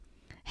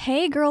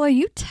Hey girl, are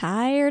you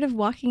tired of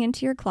walking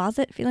into your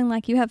closet feeling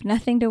like you have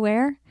nothing to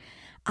wear?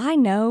 I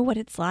know what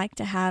it's like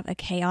to have a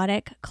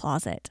chaotic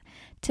closet.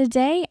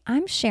 Today,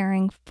 I'm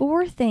sharing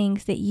 4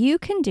 things that you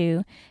can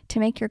do to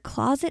make your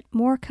closet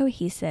more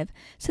cohesive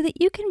so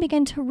that you can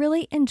begin to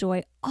really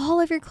enjoy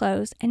all of your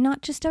clothes and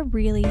not just a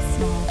really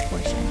small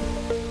portion.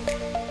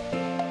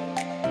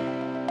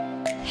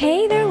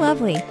 Hey there,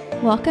 lovely.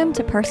 Welcome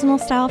to Personal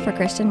Style for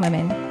Christian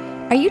Women.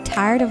 Are you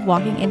tired of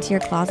walking into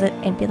your closet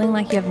and feeling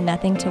like you have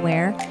nothing to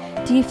wear?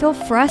 Do you feel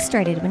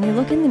frustrated when you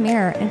look in the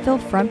mirror and feel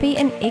frumpy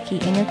and icky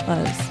in your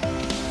clothes?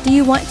 Do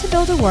you want to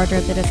build a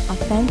wardrobe that is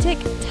authentic,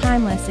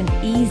 timeless, and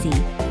easy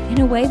in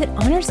a way that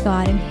honors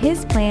God and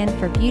His plan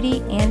for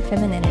beauty and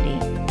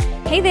femininity?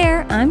 Hey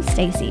there, I'm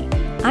Stacy.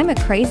 I'm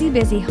a crazy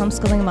busy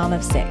homeschooling mom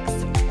of 6.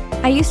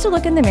 I used to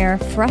look in the mirror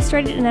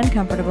frustrated and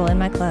uncomfortable in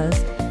my clothes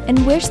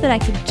and wish that I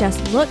could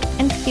just look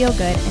and feel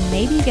good and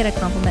maybe get a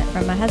compliment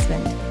from my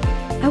husband.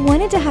 I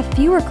wanted to have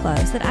fewer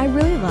clothes that I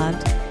really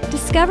loved,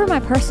 discover my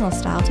personal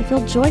style to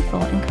feel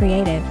joyful and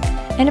creative,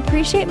 and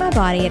appreciate my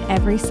body at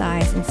every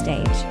size and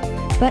stage.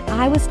 But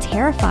I was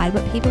terrified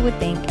what people would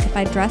think if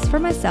I dressed for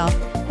myself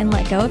and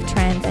let go of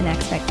trends and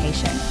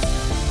expectations.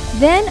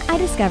 Then I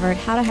discovered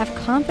how to have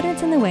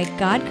confidence in the way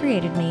God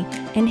created me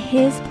and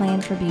His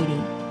plan for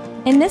beauty.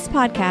 In this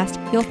podcast,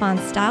 you'll find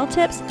style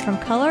tips from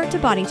color to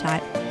body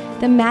type,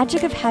 the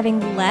magic of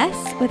having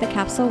less with a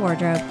capsule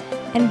wardrobe,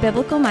 and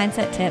biblical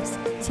mindset tips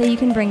so you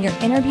can bring your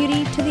inner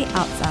beauty to the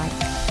outside.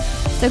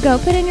 So go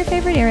put in your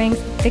favorite earrings,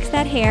 fix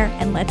that hair,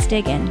 and let's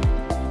dig in.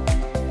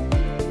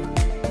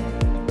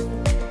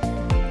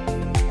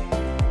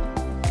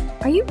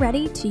 Are you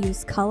ready to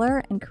use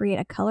color and create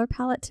a color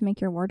palette to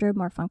make your wardrobe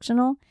more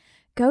functional?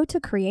 Go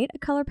to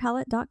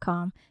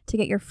createacolorpalette.com to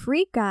get your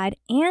free guide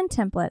and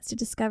templates to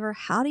discover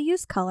how to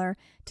use color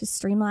to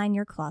streamline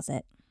your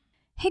closet.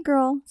 Hey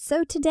girl,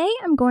 so today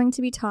I'm going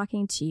to be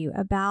talking to you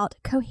about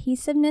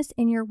cohesiveness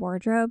in your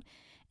wardrobe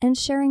and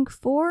sharing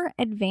 4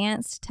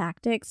 advanced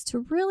tactics to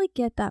really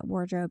get that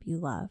wardrobe you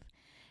love.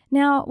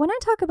 Now, when I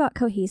talk about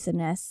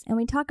cohesiveness and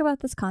we talk about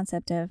this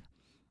concept of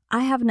I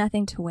have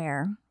nothing to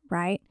wear,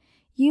 right?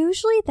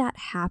 Usually that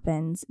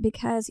happens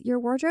because your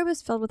wardrobe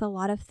is filled with a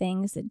lot of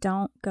things that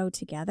don't go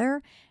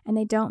together and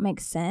they don't make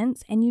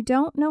sense, and you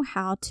don't know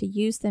how to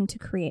use them to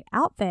create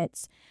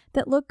outfits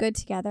that look good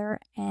together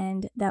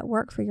and that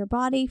work for your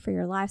body, for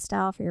your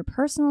lifestyle, for your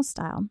personal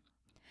style.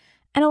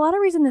 And a lot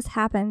of reason this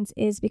happens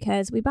is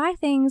because we buy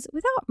things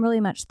without really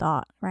much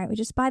thought, right? We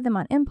just buy them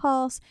on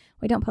impulse.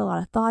 We don't put a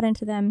lot of thought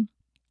into them.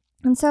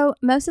 And so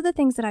most of the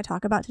things that I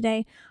talk about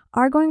today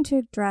are going to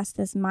address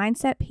this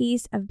mindset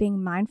piece of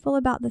being mindful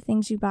about the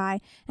things you buy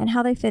and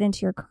how they fit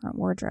into your current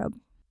wardrobe.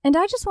 And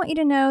I just want you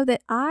to know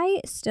that I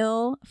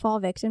still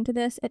fall victim to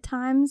this at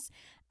times.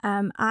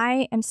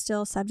 I am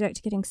still subject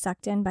to getting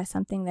sucked in by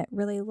something that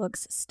really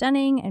looks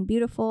stunning and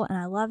beautiful, and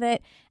I love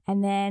it.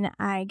 And then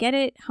I get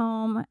it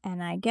home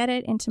and I get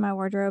it into my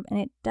wardrobe, and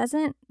it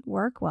doesn't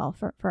work well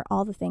for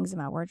all the things in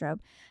my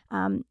wardrobe.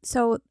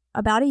 So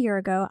about a year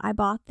ago, I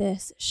bought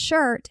this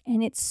shirt,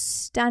 and it's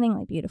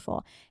stunningly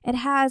beautiful. It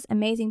has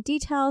amazing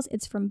details.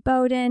 It's from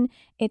Boden.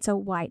 It's a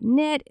white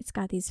knit. It's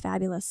got these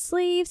fabulous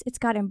sleeves. It's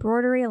got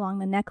embroidery along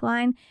the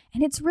neckline,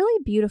 and it's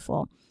really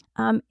beautiful.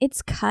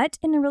 It's cut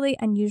in a really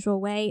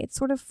unusual way. It's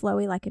sort of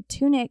flowy like a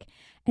tunic.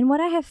 And what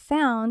I have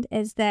found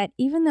is that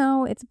even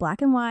though it's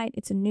black and white,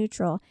 it's a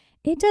neutral,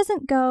 it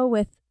doesn't go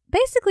with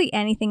basically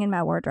anything in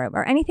my wardrobe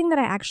or anything that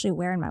I actually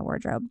wear in my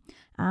wardrobe.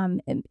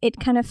 It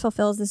kind of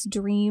fulfills this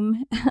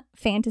dream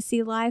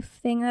fantasy life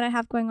thing that I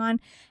have going on.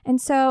 And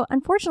so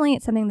unfortunately,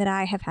 it's something that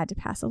I have had to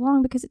pass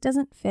along because it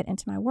doesn't fit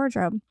into my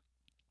wardrobe.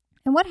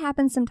 And what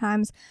happens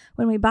sometimes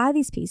when we buy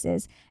these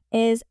pieces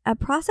is a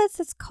process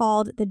that's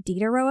called the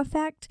Diderot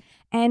effect.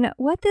 And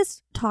what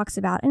this talks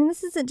about, and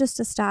this isn't just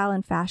a style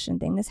and fashion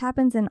thing, this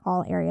happens in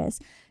all areas.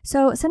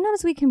 So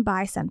sometimes we can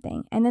buy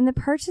something, and then the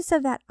purchase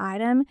of that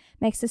item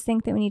makes us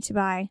think that we need to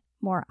buy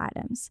more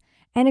items.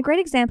 And a great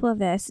example of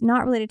this,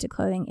 not related to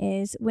clothing,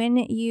 is when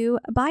you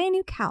buy a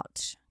new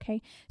couch.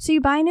 Okay, so you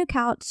buy a new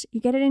couch,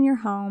 you get it in your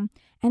home,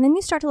 and then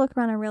you start to look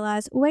around and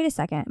realize, wait a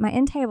second, my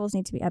end tables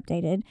need to be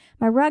updated,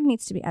 my rug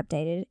needs to be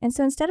updated. And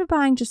so instead of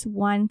buying just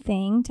one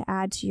thing to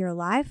add to your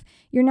life,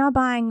 you're now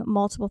buying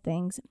multiple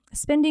things,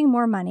 spending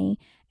more money.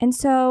 And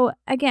so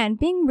again,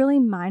 being really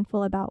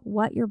mindful about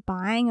what you're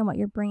buying and what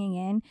you're bringing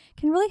in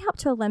can really help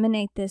to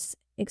eliminate this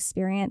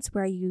experience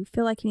where you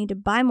feel like you need to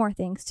buy more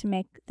things to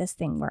make this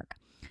thing work.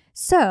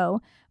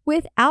 So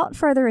without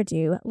further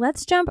ado,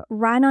 let's jump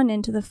right on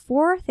into the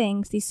 4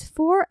 things, these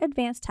 4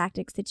 advanced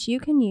tactics that you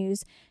can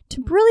use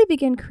to really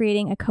begin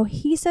creating a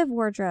cohesive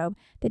wardrobe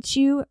that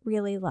you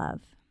really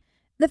love.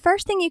 The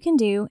first thing you can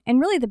do, and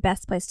really the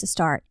best place to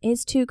start,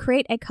 is to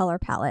create a color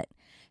palette.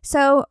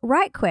 So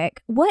right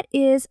quick, what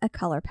is a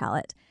color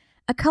palette?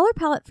 A color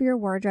palette for your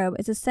wardrobe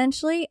is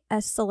essentially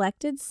a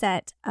selected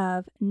set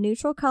of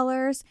neutral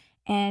colors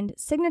and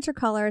signature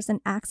colors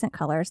and accent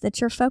colors that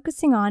you're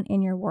focusing on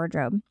in your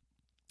wardrobe.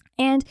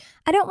 And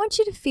I don't want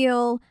you to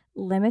feel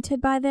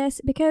limited by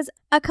this because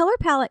a color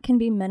palette can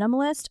be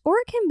minimalist or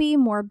it can be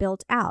more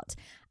built out.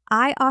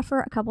 I offer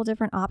a couple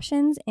different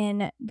options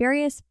in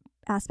various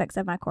aspects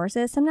of my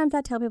courses. Sometimes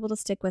I tell people to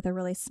stick with a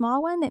really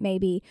small one that may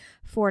be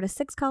 4 to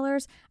 6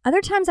 colors.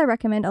 Other times I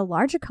recommend a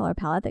larger color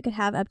palette that could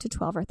have up to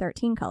 12 or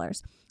 13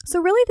 colors.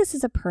 So really this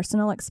is a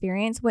personal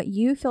experience, what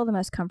you feel the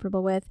most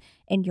comfortable with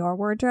in your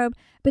wardrobe.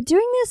 But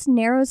doing this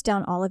narrows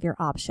down all of your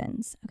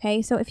options.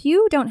 Okay, so if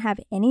you don't have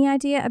any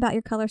idea about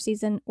your color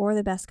season or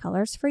the best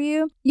colors for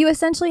you, you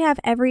essentially have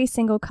every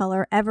single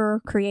color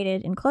ever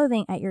created in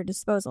clothing at your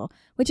disposal,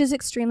 which is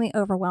extremely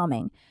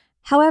overwhelming.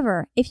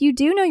 However, if you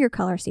do know your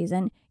color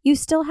season, you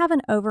still have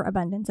an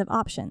overabundance of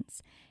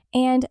options.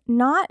 And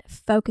not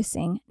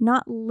focusing,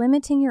 not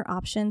limiting your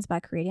options by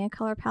creating a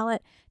color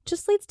palette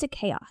just leads to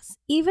chaos,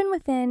 even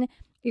within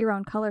your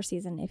own color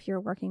season if you're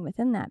working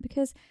within that,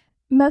 because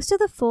most of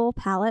the full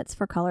palettes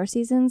for color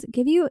seasons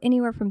give you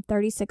anywhere from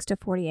 36 to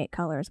 48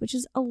 colors, which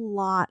is a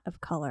lot of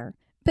color.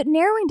 But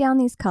narrowing down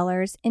these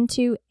colors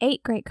into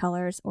 8 great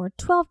colors or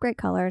 12 great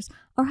colors,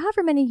 or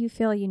however many you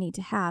feel you need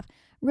to have,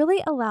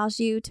 really allows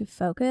you to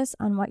focus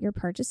on what you're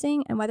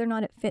purchasing and whether or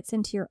not it fits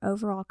into your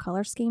overall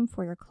color scheme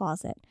for your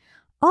closet.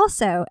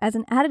 Also, as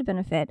an added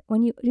benefit,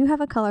 when you do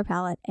have a color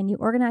palette and you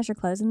organize your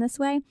clothes in this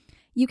way,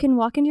 you can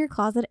walk into your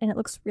closet and it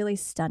looks really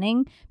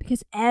stunning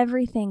because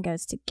everything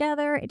goes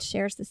together. It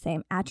shares the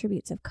same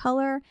attributes of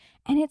color,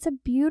 and it's a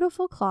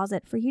beautiful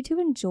closet for you to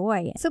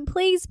enjoy. So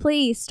please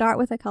start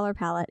with a color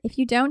palette. If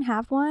you don't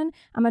have one,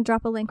 I'm going to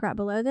drop a link right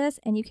below this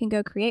and you can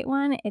go create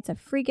one. It's a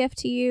free gift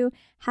to you.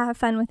 Have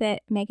fun with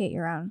it. Make it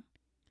your own.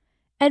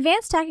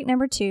 Advanced tactic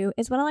number 2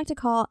 is what I like to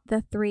call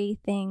the 3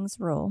 things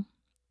rule.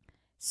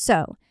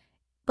 So,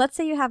 let's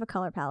say you have a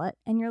color palette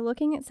and you're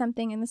looking at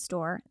something in the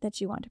store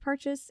that you want to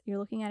purchase. You're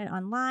looking at it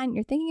online.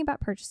 You're thinking about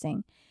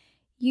purchasing.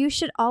 You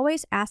should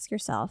always ask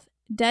yourself,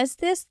 does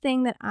this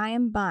thing that I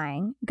am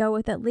buying go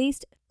with at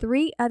least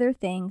 3 other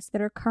things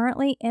that are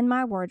currently in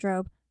my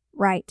wardrobe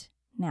right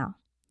now?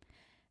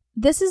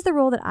 This is the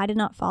rule that I did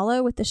not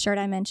follow with the shirt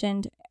I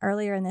mentioned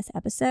earlier in this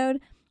episode.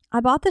 I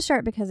bought the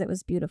shirt because it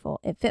was beautiful.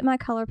 It fit my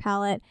color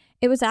palette.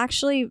 It was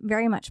actually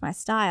very much my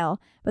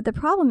style. But the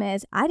problem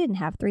is I didn't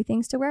have 3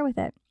 things to wear with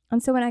it.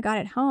 And so when I got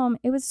it home,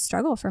 it was a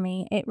struggle for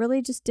me. It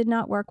really just did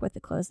not work with the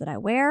clothes that I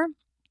wear.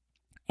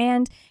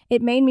 And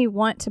it made me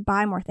want to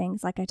buy more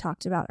things like I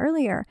talked about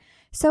earlier.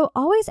 So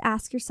always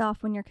ask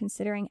yourself when you're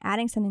considering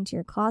adding something to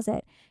your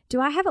closet,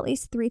 do I have at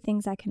least 3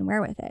 things I can wear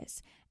with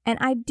this? And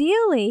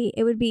ideally,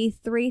 it would be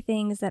 3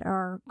 things that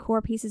are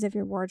core pieces of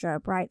your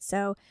wardrobe, right?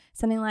 So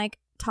something like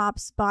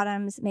tops,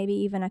 bottoms, maybe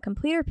even a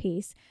completer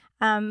piece.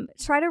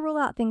 Try to rule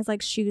out things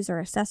like shoes or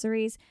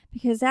accessories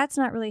because that's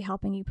not really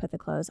helping you put the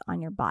clothes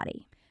on your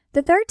body.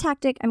 The third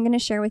tactic I'm going to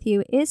share with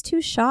you is to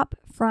shop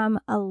from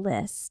a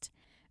list.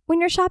 When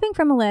you're shopping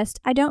from a list,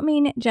 I don't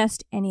mean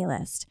just any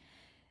list.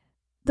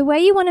 The way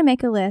you want to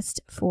make a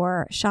list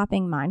for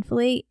shopping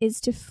mindfully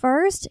is to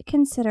first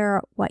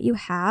consider what you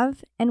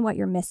have and what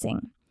you're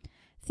missing.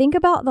 Think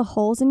about the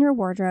holes in your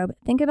wardrobe,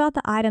 think about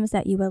the items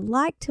that you would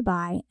like to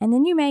buy, and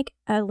then you make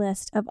a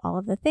list of all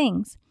of the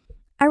things.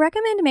 I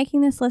recommend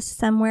making this list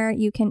somewhere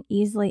you can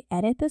easily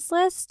edit this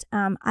list.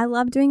 I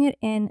love doing it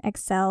in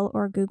Excel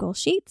or Google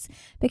Sheets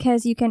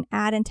because you can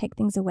add and take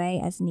things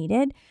away as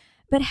needed.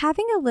 But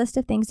having a list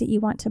of things that you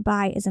want to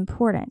buy is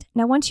important.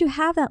 Now, once you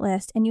have that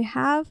list and you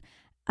have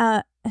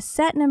a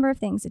set number of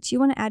things that you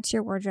want to add to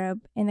your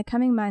wardrobe in the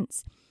coming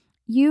months,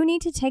 you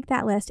need to take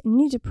that list and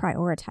you need to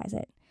prioritize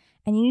it.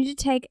 And you need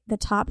to take the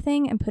top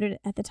thing and put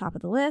it at the top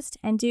of the list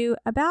and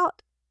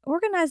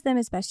organize them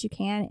as best you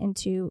can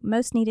into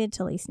most needed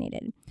to least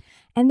needed.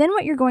 And then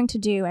what you're going to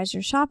do as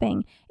you're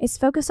shopping is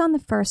focus on the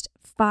first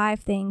 5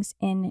 things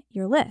in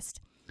your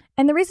list.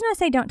 And the reason I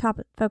say don't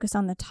focus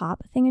on the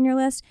top thing in your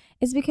list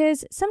is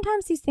because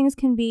sometimes these things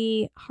can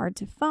be hard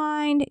to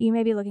find. You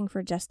may be looking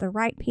for just the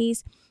right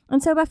piece.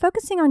 And so by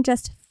focusing on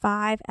just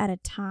 5 at a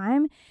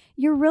time,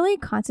 you're really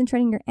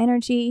concentrating your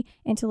energy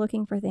into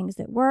looking for things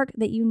that work,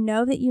 that you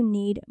know that you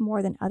need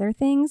more than other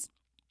things,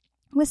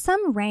 with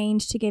some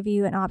range to give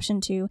you an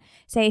option to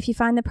say, if you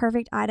find the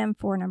perfect item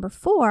for number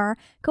 4,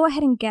 go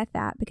ahead and get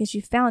that because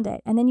you found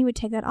it. And then you would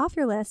take that off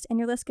your list and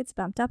your list gets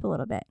bumped up a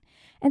little bit.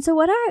 And so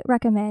what I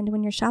recommend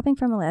when you're shopping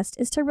from a list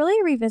is to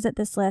really revisit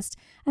this list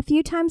a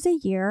few times a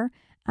year.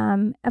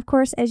 Of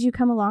course, as you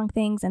come along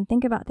things and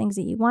think about things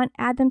that you want,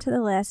 add them to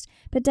the list,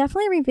 but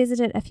definitely revisit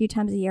it a few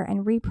times a year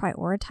and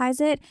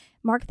reprioritize it.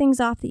 Mark things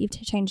off that you've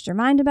changed your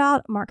mind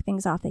about, mark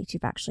things off that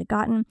you've actually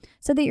gotten,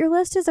 so that your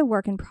list is a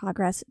work in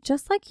progress,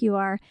 just like you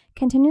are,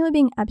 continually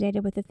being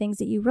updated with the things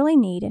that you really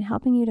need and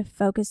helping you to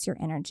focus your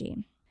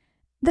energy.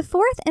 The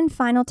fourth and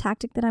final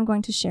tactic that I'm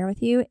going to share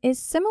with you is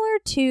similar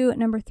to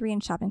number 3 in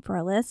shopping for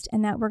a list,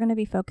 and that we're going to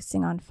be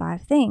focusing on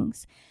 5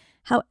 things.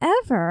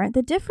 However,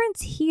 the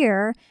difference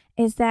here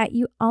is that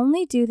you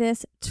only do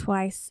this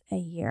twice a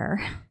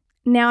year.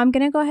 Now, I'm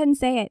going to go ahead and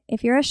say it.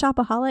 If you're a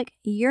shopaholic,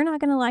 you're not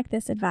going to like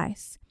this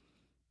advice.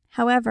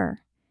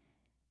 However,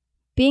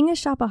 Being a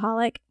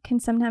shopaholic can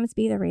sometimes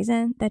be the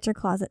reason that your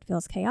closet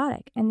feels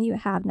chaotic and you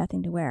have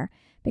nothing to wear.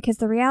 Because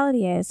the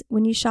reality is,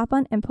 when you shop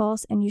on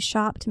impulse and you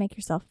shop to make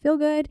yourself feel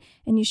good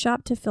and you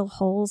shop to fill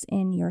holes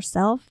in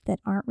yourself that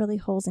aren't really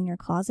holes in your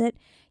closet,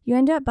 you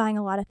end up buying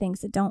a lot of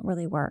things that don't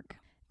really work.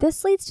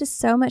 This leads to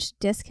so much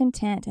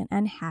discontent and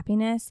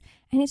unhappiness,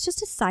 and it's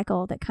just a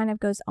cycle that kind of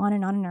goes on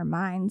in our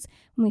minds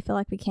when we feel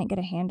like we can't get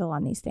a handle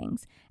on these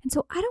things. And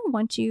so I don't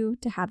want you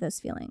to have those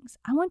feelings.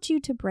 I want you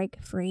to break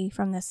free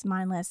from this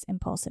mindless,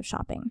 impulsive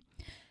shopping.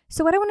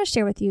 So what I want to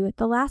share with you,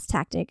 the last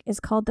tactic,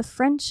 is called the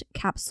French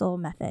capsule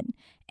method.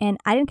 And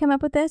I didn't come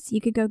up with this. You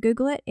could go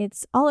Google it.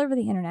 It's all over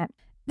the internet.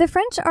 The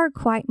French are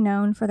quite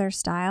known for their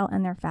style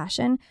and their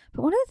fashion,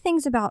 but one of the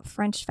things about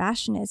French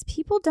fashion is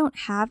people don't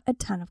have a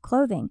ton of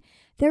clothing.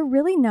 They're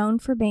really known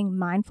for being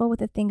mindful with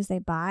the things they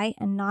buy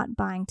and not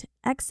buying to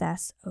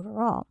excess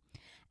overall.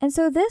 And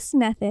so this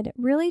method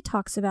really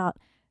talks about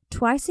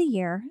twice a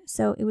year,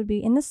 so it would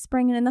be in the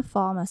spring and in the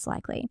fall most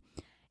likely.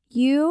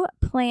 You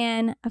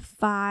plan a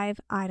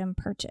 5-item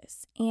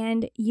purchase,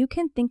 and you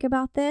can think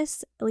about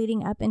this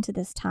leading up into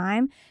this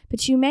time,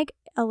 but you make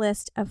a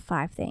list of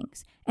 5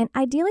 things. And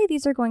ideally,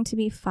 these are going to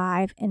be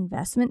 5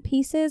 investment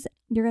pieces.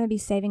 You're going to be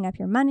saving up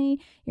your money.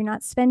 You're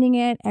not spending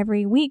it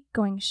every week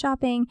going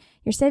shopping.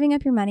 You're saving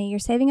up your money. You're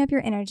saving up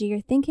your energy. You're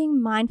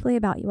thinking mindfully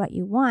about what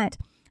you want,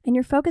 and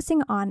you're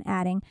focusing on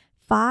adding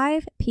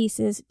 5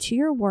 pieces to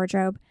your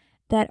wardrobe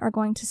that are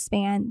going to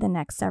span the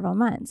next several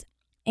months.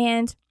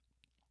 And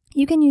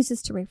you can use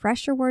this to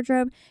refresh your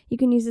wardrobe. You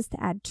can use this to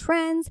add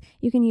trends.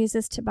 You can use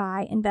this to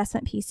buy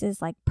investment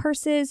pieces like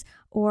purses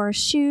or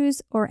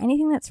shoes or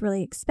anything that's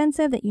really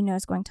expensive that you know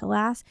is going to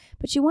last.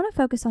 But you want to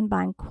focus on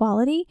buying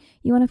quality.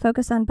 You want to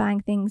focus on buying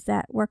things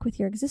that work with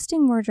your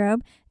existing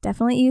wardrobe.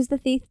 Definitely use the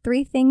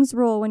 3 things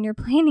rule when you're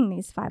planning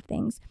these 5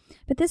 things.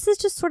 But this is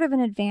just sort of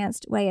an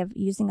advanced way of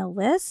using a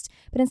list.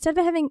 But instead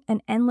of having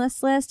an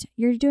endless list,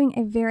 you're doing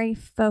a very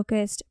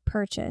focused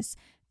purchase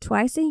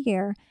twice a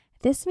year.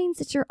 This means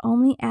that you're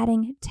only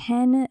adding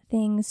 10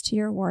 things to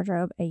your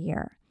wardrobe a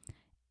year.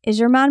 Is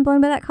your mind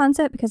blown by that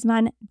concept? Because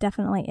mine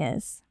definitely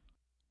is.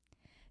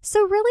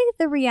 So really,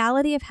 the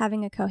reality of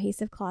having a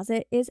cohesive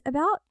closet is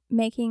about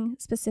making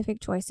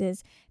specific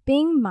choices,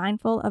 being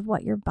mindful of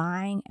what you're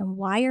buying and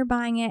why you're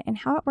buying it and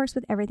how it works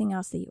with everything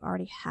else that you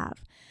already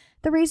have.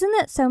 The reason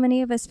that so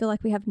many of us feel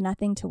like we have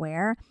nothing to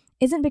wear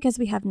isn't because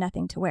we have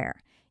nothing to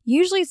wear.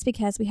 Usually it's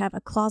because we have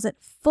a closet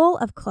full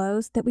of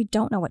clothes that we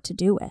don't know what to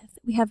do with.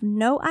 We have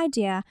no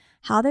idea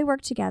how they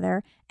work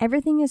together.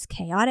 Everything is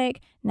chaotic.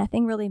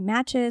 Nothing really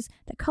matches.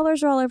 The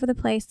colors are all over the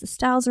place. The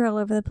styles are all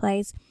over the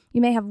place.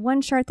 You may have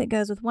one shirt that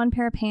goes with one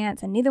pair of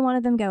pants and neither one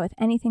of them go with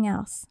anything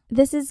else.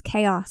 This is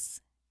chaos.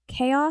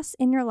 Chaos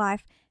in your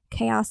life.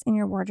 Chaos in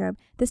your wardrobe.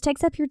 This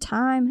takes up your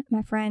time,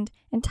 my friend,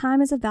 and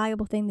time is a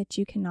valuable thing that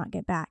you cannot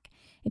get back.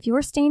 If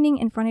you're standing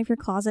in front of your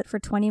closet for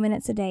 20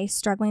 minutes a day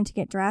struggling to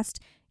get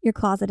dressed, your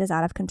closet is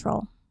out of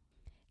control.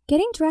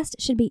 Getting dressed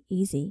should be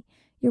easy.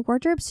 Your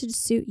wardrobe should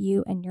suit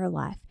you and your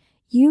life.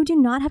 You do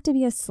not have to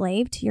be a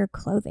slave to your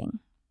clothing.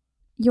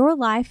 Your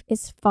life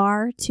is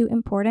far too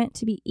important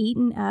to be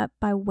eaten up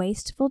by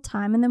wasteful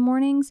time in the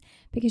mornings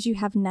because you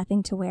have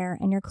nothing to wear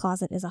and your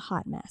closet is a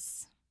hot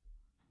mess.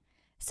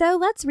 So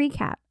let's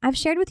recap. I've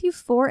shared with you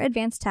 4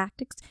 advanced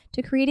tactics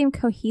to creating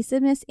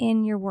cohesiveness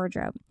in your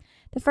wardrobe.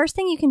 The first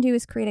thing you can do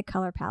is create a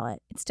color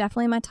palette. It's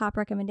definitely my top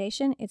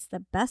recommendation. It's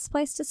the best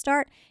place to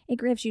start. It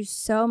gives you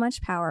so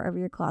much power over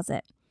your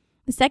closet.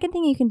 The second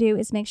thing you can do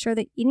is make sure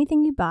that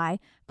anything you buy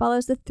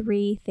follows the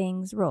 3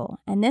 things rule.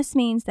 And this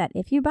means that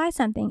if you buy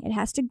something, it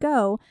has to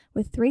go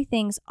with 3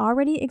 things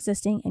already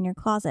existing in your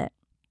closet.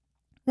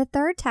 The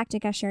third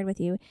tactic I shared with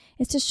you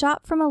is to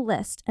shop from a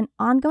list, an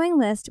ongoing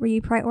list where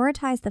you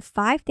prioritize the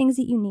 5 things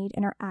that you need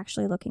and are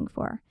actually looking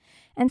for.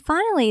 And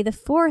finally, the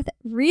 4th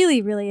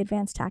really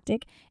advanced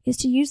tactic is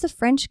to use the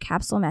French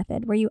capsule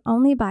method where you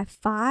only buy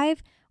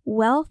 5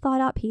 well thought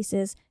out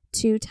pieces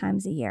 2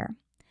 times a year.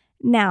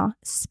 Now,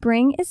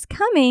 spring is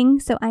coming,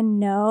 so I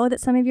know that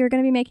some of you are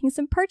going to be making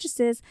some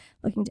purchases,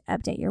 looking to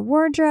update your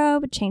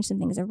wardrobe, change some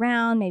things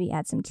around, maybe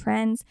add some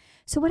trends.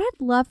 So what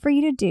I'd love for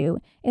you to do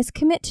is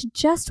commit to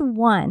just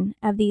one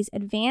of these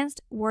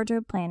advanced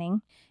wardrobe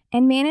planning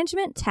and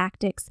management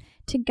tactics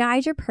to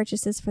guide your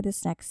purchases for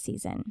this next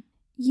season.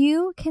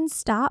 You can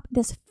stop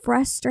this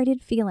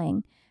frustrated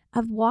feeling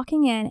of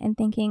walking in and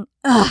thinking,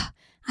 ugh,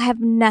 I have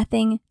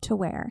nothing to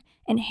wear,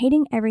 and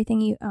hating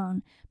everything you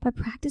own by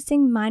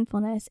practicing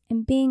mindfulness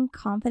and being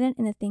confident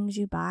in the things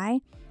you buy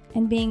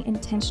and being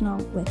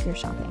intentional with your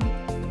shopping.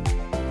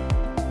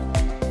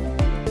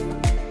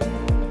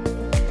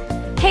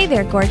 Hey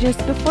there, gorgeous.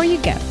 Before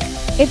you go,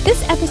 if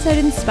this episode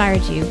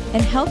inspired you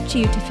and helped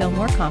you to feel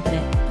more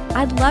confident,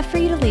 I'd love for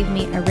you to leave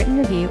me a written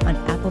review on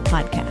Apple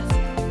Podcasts.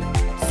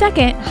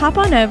 Second, hop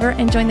on over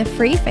and join the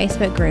free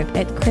Facebook group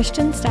at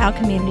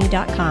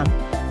christianstylecommunity.com,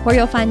 where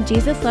you'll find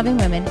Jesus-loving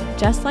women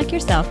just like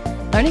yourself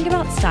learning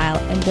about style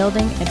and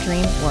building a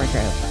dream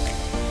wardrobe.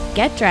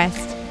 Get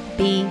dressed,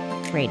 be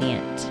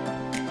radiant.